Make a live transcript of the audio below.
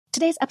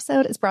Today's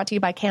episode is brought to you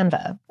by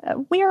Canva.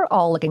 We're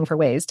all looking for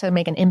ways to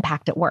make an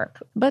impact at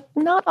work, but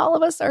not all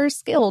of us are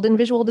skilled in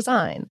visual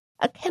design.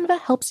 Canva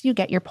helps you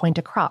get your point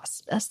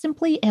across,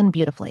 simply and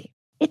beautifully.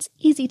 It's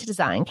easy to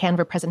design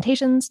Canva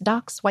presentations,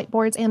 docs,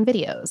 whiteboards, and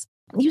videos.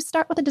 You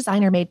start with a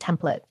designer-made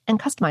template and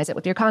customize it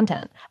with your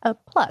content.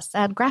 Plus,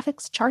 add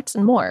graphics, charts,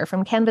 and more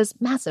from Canva's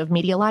massive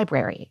media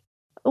library.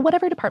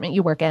 Whatever department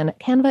you work in,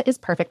 Canva is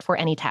perfect for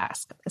any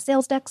task.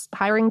 Sales decks,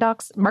 hiring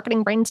docs,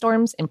 marketing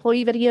brainstorms,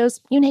 employee videos,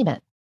 you name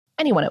it.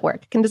 Anyone at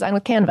work can design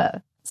with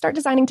Canva. Start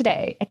designing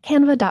today at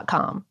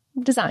canva.com.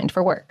 Designed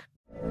for work.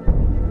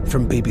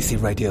 From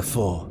BBC Radio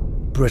 4,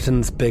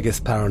 Britain's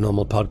biggest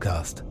paranormal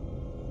podcast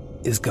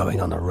is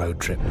going on a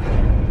road trip.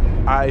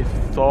 I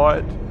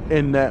thought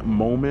in that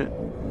moment,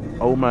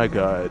 oh my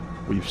God,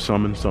 we've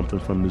summoned something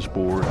from this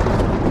board.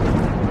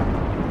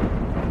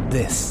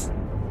 This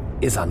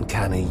is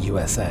Uncanny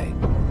USA.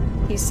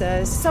 He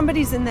says,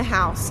 somebody's in the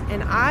house,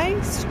 and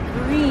I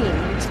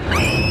screamed.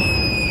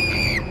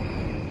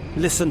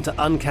 Listen to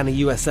Uncanny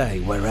USA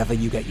wherever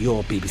you get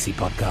your BBC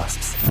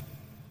podcasts,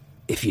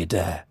 if you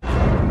dare.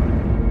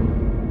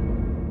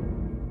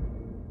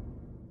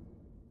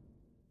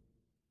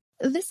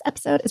 This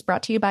episode is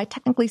brought to you by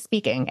Technically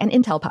Speaking, an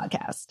Intel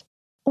podcast.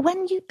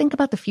 When you think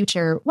about the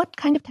future, what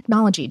kind of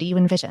technology do you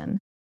envision?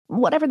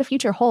 Whatever the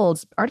future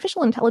holds,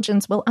 artificial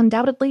intelligence will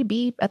undoubtedly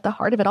be at the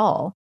heart of it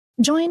all.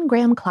 Join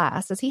Graham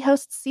Class as he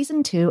hosts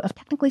Season 2 of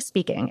Technically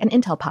Speaking, an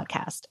Intel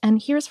podcast, and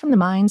hears from the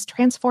minds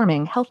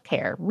transforming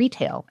healthcare,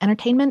 retail,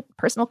 entertainment,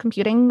 personal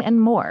computing, and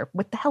more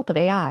with the help of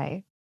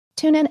AI.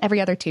 Tune in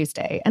every other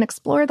Tuesday and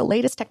explore the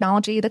latest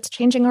technology that's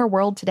changing our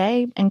world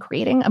today and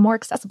creating a more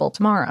accessible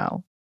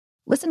tomorrow.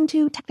 Listen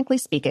to Technically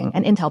Speaking,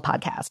 an Intel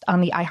podcast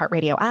on the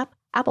iHeartRadio app,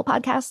 Apple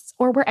Podcasts,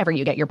 or wherever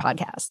you get your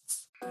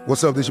podcasts.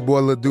 What's up, this your boy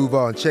Lil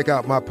Duval, and check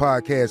out my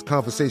podcast,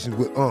 Conversations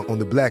with Unc, on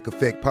the Black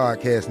Effect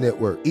Podcast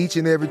Network. Each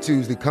and every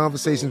Tuesday,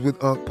 Conversations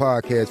with Unc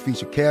podcast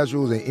feature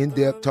casuals and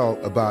in-depth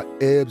talk about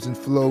ebbs and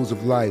flows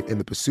of life and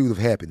the pursuit of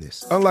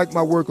happiness. Unlike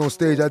my work on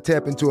stage, I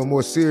tap into a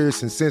more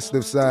serious and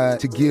sensitive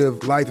side to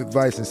give life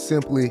advice and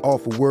simply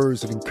offer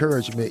words of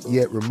encouragement,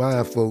 yet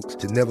remind folks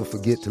to never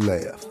forget to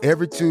laugh.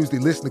 Every Tuesday,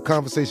 listen to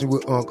Conversations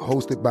with Unc,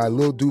 hosted by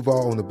Lil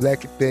Duval on the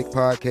Black Effect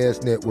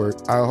Podcast Network,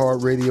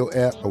 iHeartRadio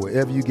app, or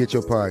wherever you get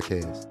your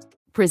podcasts.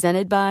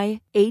 Presented by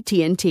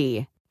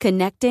AT&T.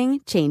 Connecting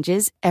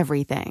changes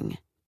everything.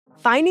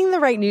 Finding the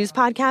right news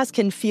podcast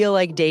can feel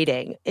like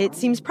dating. It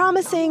seems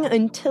promising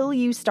until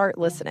you start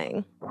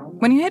listening.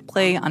 When you hit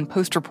play on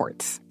Post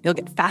Reports, you'll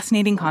get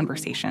fascinating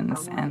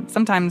conversations and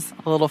sometimes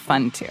a little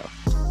fun, too.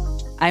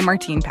 I'm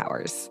Martine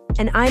Powers.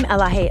 And I'm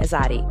Elahe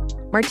Azadi.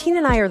 Martine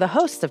and I are the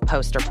hosts of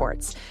Post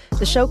Reports.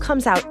 The show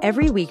comes out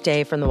every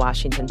weekday from The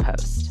Washington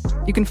Post.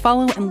 You can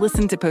follow and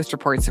listen to Post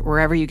Reports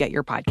wherever you get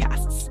your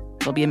podcasts.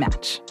 It'll be a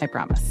match, I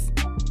promise.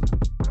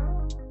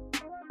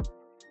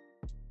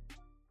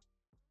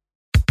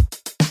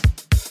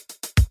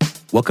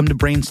 Welcome to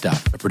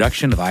Brainstuff, a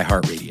production of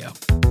iHeartRadio.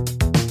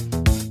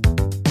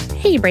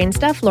 Hey,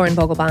 Brainstuff, Lauren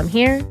Vogelbaum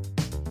here.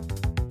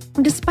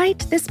 Despite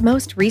this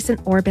most recent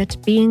orbit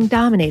being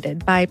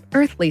dominated by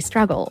earthly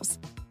struggles,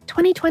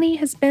 2020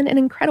 has been an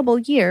incredible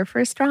year for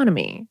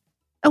astronomy.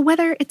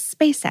 Whether it's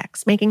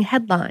SpaceX making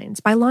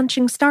headlines by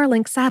launching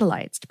Starlink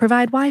satellites to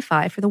provide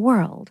Wi-Fi for the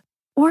world,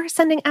 or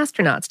sending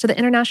astronauts to the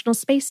International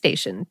Space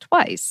Station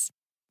twice,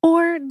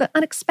 or the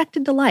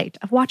unexpected delight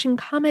of watching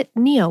Comet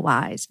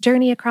Neowise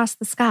journey across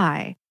the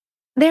sky,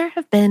 there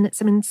have been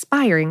some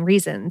inspiring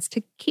reasons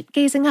to keep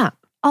gazing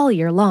up all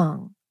year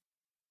long.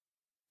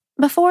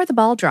 Before the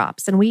ball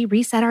drops and we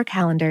reset our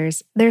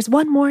calendars, there's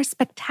one more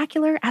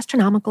spectacular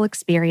astronomical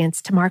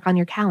experience to mark on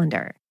your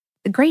calendar: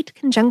 the Great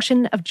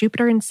Conjunction of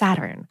Jupiter and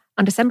Saturn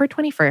on December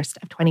 21st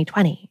of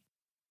 2020.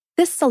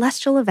 This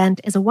celestial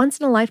event is a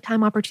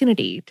once-in-a-lifetime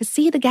opportunity to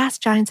see the gas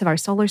giants of our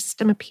solar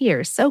system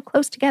appear so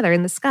close together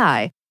in the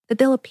sky that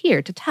they'll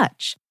appear to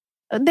touch.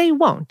 They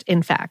won't,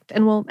 in fact,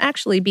 and will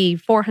actually be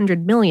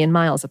 400 million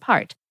miles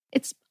apart.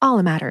 It's all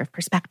a matter of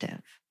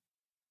perspective.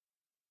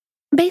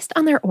 Based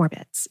on their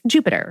orbits,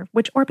 Jupiter,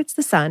 which orbits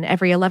the Sun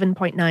every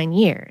 11.9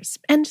 years,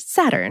 and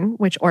Saturn,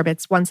 which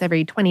orbits once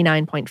every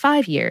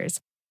 29.5 years,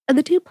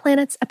 the two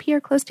planets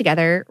appear close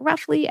together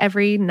roughly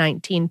every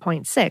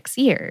 19.6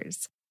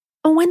 years.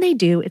 When they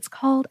do, it's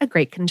called a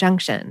Great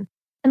Conjunction,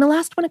 and the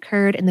last one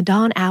occurred in the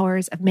dawn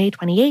hours of May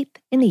 28th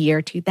in the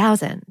year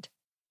 2000.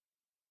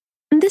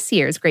 This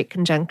year's Great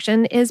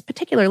Conjunction is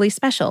particularly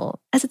special,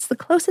 as it's the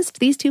closest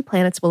these two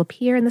planets will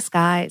appear in the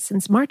sky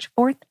since March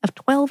 4th of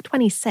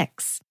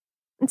 1226.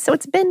 And so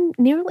it's been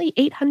nearly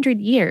 800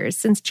 years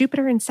since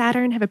Jupiter and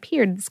Saturn have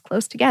appeared this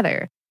close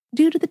together,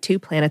 due to the two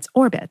planets'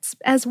 orbits,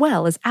 as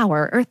well as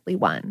our earthly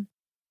one.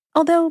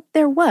 Although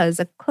there was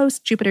a close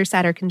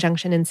Jupiter-Saturn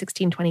conjunction in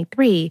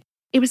 1623,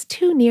 it was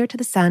too near to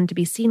the Sun to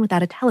be seen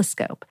without a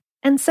telescope,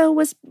 and so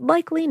was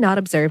likely not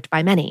observed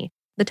by many,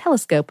 the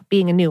telescope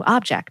being a new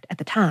object at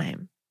the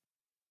time.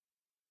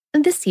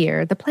 This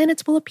year, the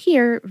planets will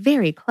appear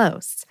very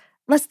close,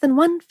 less than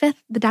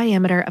 1/5 the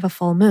diameter of a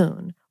full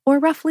moon, or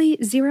roughly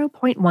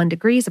 0.1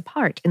 degrees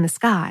apart in the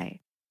sky.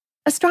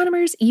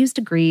 Astronomers use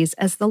degrees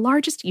as the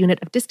largest unit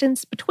of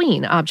distance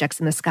between objects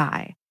in the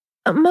sky.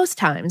 Most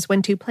times,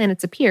 when two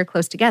planets appear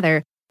close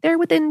together, they're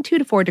within 2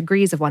 to 4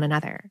 degrees of one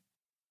another.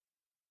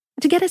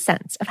 To get a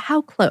sense of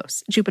how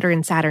close Jupiter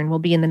and Saturn will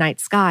be in the night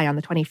sky on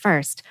the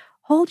 21st,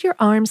 hold your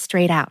arms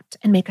straight out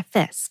and make a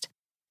fist.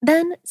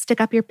 Then stick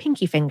up your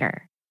pinky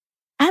finger.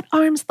 At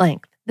arm's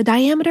length, the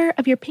diameter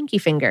of your pinky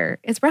finger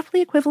is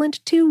roughly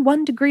equivalent to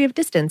 1 degree of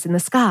distance in the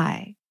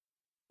sky.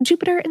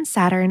 Jupiter and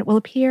Saturn will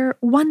appear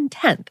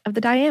 1/10 of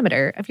the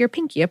diameter of your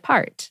pinky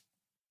apart.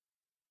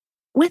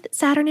 With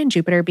Saturn and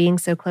Jupiter being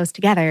so close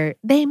together,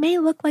 they may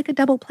look like a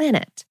double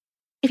planet.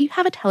 If you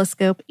have a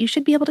telescope, you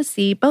should be able to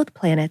see both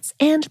planets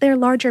and their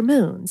larger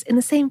moons in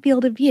the same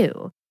field of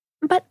view,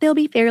 but they'll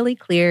be fairly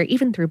clear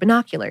even through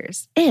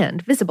binoculars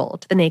and visible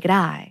to the naked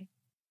eye.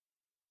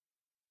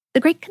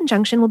 The Great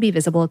Conjunction will be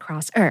visible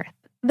across Earth,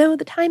 though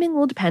the timing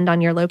will depend on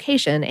your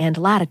location and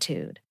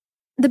latitude.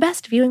 The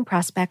best viewing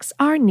prospects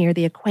are near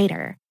the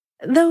equator,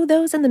 though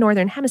those in the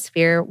northern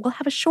hemisphere will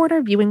have a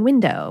shorter viewing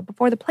window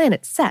before the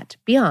planets set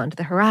beyond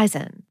the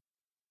horizon.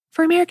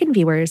 For American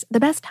viewers,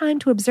 the best time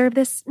to observe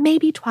this may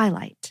be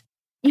twilight.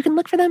 You can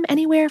look for them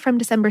anywhere from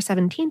December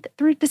 17th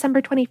through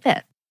December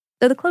 25th,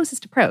 though the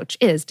closest approach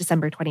is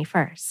December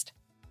 21st.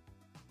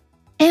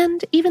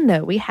 And even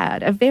though we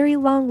had a very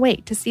long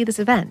wait to see this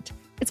event,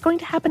 it's going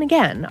to happen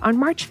again on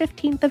March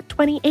 15th of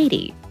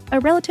 2080, a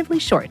relatively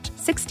short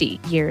 60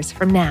 years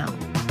from now.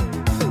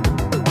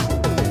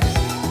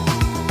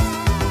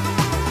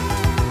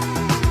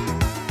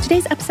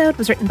 Today's episode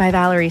was written by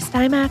Valerie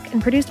Stymack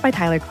and produced by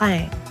Tyler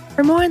Klang.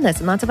 For more on this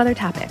and lots of other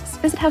topics,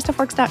 visit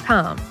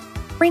howstuffworks.com.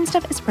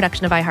 Brainstuff is a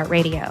production of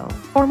iHeartRadio.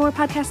 For more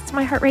podcasts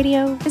from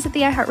iHeartRadio, visit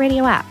the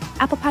iHeartRadio app,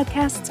 Apple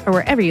Podcasts, or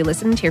wherever you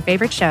listen to your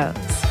favorite shows.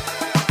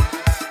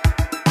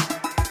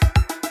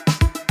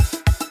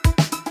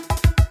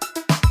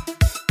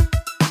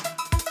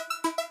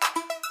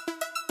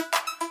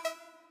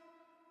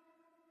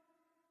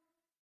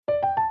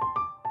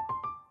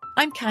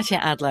 I'm Katya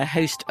Adler,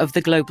 host of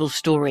The Global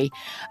Story.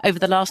 Over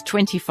the last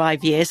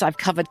 25 years, I've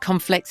covered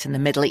conflicts in the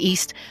Middle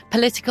East,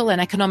 political and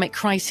economic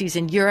crises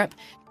in Europe,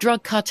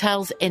 drug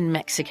cartels in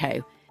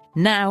Mexico.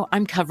 Now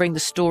I'm covering the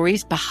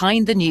stories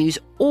behind the news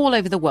all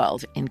over the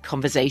world in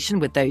conversation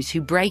with those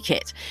who break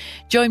it.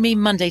 Join me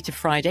Monday to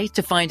Friday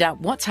to find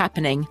out what's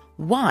happening,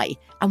 why,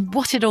 and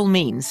what it all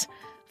means.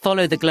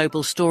 Follow The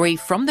Global Story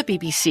from the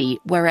BBC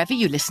wherever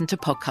you listen to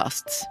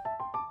podcasts.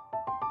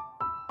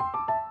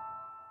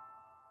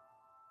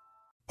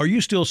 Are you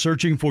still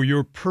searching for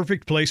your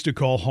perfect place to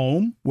call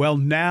home? Well,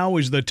 now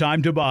is the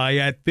time to buy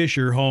at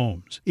Fisher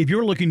Homes. If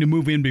you're looking to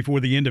move in before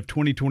the end of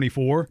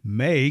 2024,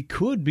 May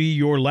could be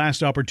your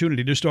last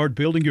opportunity to start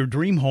building your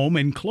dream home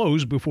and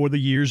close before the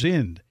year's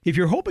end. If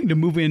you're hoping to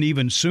move in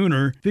even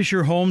sooner,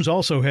 Fisher Homes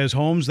also has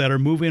homes that are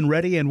move-in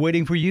ready and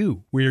waiting for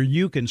you, where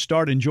you can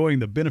start enjoying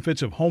the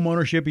benefits of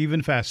homeownership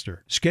even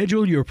faster.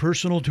 Schedule your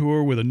personal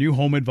tour with a new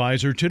home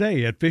advisor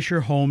today at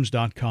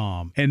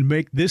FisherHomes.com and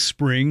make this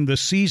spring the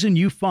season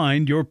you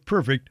find your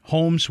perfect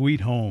home sweet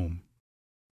home.